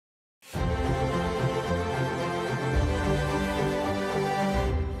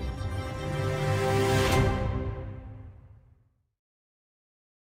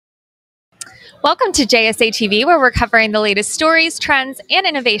Welcome to JSA TV, where we're covering the latest stories, trends, and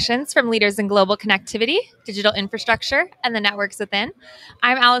innovations from leaders in global connectivity, digital infrastructure, and the networks within.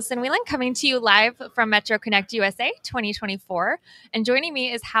 I'm Allison Whelan, coming to you live from Metro Connect USA 2024. And joining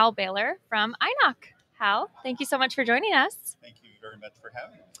me is Hal Baylor from INOC. Hal, thank you so much for joining us. Thank you very much for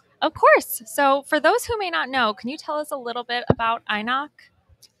having me. Of course. So for those who may not know, can you tell us a little bit about INOC?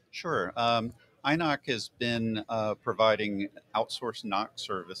 Sure. INOC has been providing outsourced NOC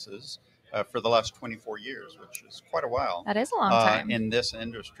services for the last 24 years, which is quite a while. That is a long time. In this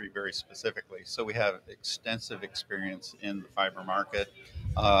industry very specifically. So we have extensive experience in the fiber market.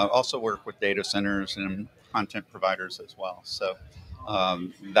 Also work with data centers and content providers as well. So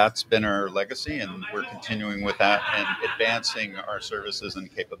that's been our legacy, and we're continuing with that and advancing our services and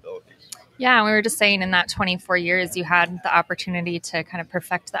capabilities. Yeah, and we were just saying in that 24 years, you had the opportunity to kind of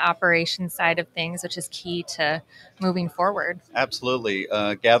perfect the operations side of things, which is key to moving forward. Absolutely.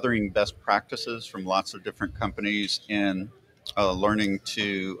 Gathering best practices from lots of different companies and learning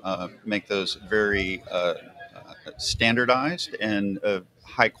to make those very standardized and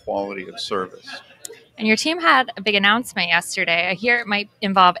high quality of service. And your team had a big announcement yesterday. I hear it might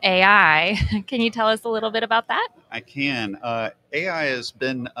involve AI. Can you tell us a little bit about that? I can. AI has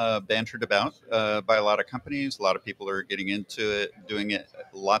been bantered about by a lot of companies. A lot of people are getting into it, doing it,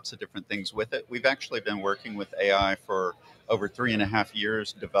 lots of different things with it. We've actually been working with AI for over 3.5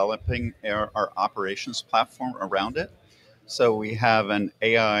 years, developing our operations platform around it. So we have an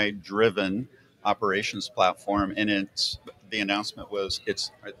AI-driven operations platform, and the announcement was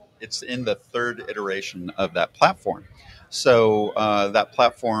it's in the third iteration of that platform. So that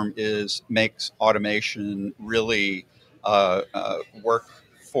platform makes automation really work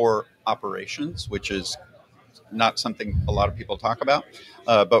for operations, which is not something a lot of people talk about.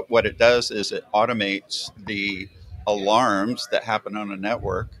 But what it does is it automates the alarms that happen on a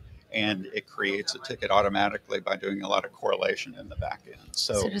network, and it creates a ticket automatically by doing a lot of correlation in the back end.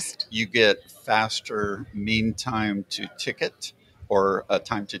 So you get faster mean time to ticket, or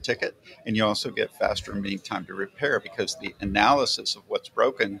time to ticket, and you also get faster mean time to repair, because the analysis of what's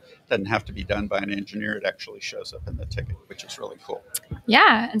broken doesn't have to be done by an engineer. It actually shows up in the ticket, which is really cool.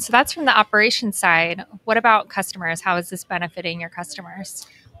 Yeah, and so that's from the operations side. What about customers? How is this benefiting your customers?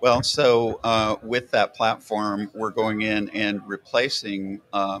 Well, so with that platform, we're going in and replacing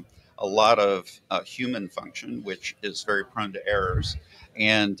a lot of human function, which is very prone to errors,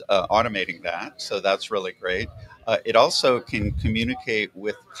 and automating that. So that's really great. It also can communicate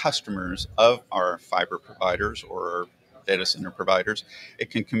with customers of our fiber providers or data center providers. It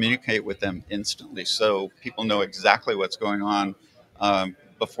can communicate with them instantly, so people know exactly what's going on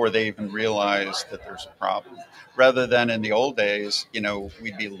before they even realize that there's a problem. Rather than in the old days,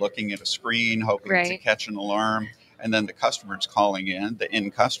 we'd be looking at a screen, hoping to catch an alarm, and then the customer is calling in, the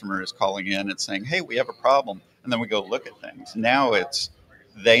end customer is calling in and saying, hey, we have a problem. And then we go look at things. Now it's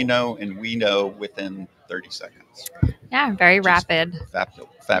they know and we know within 30 seconds. Yeah, very rapid.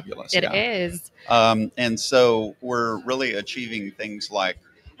 Fabulous. It is. And so we're really achieving things like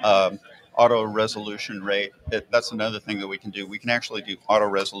auto resolution rate. That's another thing that we can do. We can actually do auto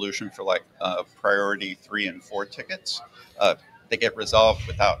resolution for like priority 3 and 4 tickets. They get resolved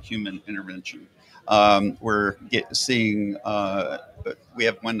without human intervention. We're seeing, we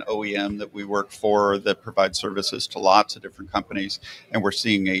have one OEM that we work for that provides services to lots of different companies, and we're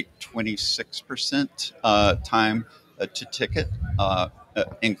seeing a 26% time to ticket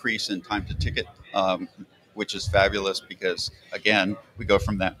increase in time to ticket, which is fabulous because, again, we go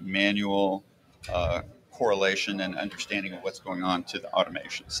from that manual correlation and understanding of what's going on to the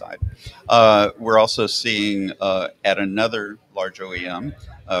automation side. We're also seeing at another large OEM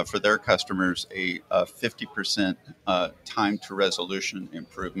for their customers a 50% time to resolution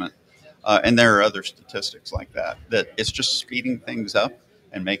improvement. And there are other statistics like that it's just speeding things up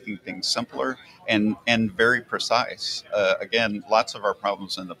and making things simpler and very precise. Again, lots of our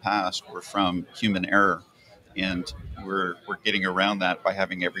problems in the past were from human error, and we're getting around that by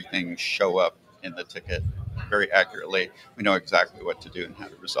having everything show up in the ticket very accurately. We know exactly what to do and how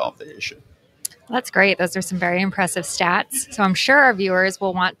to resolve the issue. That's great. Those are some very impressive stats. So I'm sure our viewers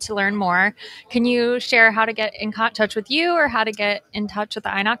will want to learn more. Can you share how to get in touch with you or how to get in touch with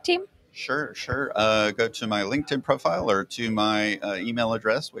the INOC team? Sure. Go to my LinkedIn profile or to my email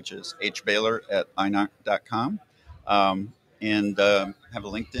address, which is hbaylor@inoc.com. And have a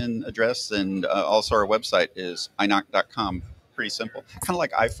LinkedIn address, and also our website is inoc.com. Pretty simple, kind of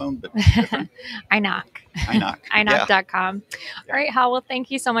like iPhone, but different. INOC. INOC.com. Yeah. All right, Hal. Well,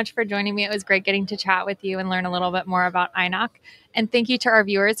 thank you so much for joining me. It was great getting to chat with you and learn a little bit more about INOC. And thank you to our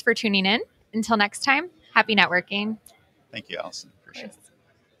viewers for tuning in. Until next time, happy networking. Thank you, Allison. Appreciate it.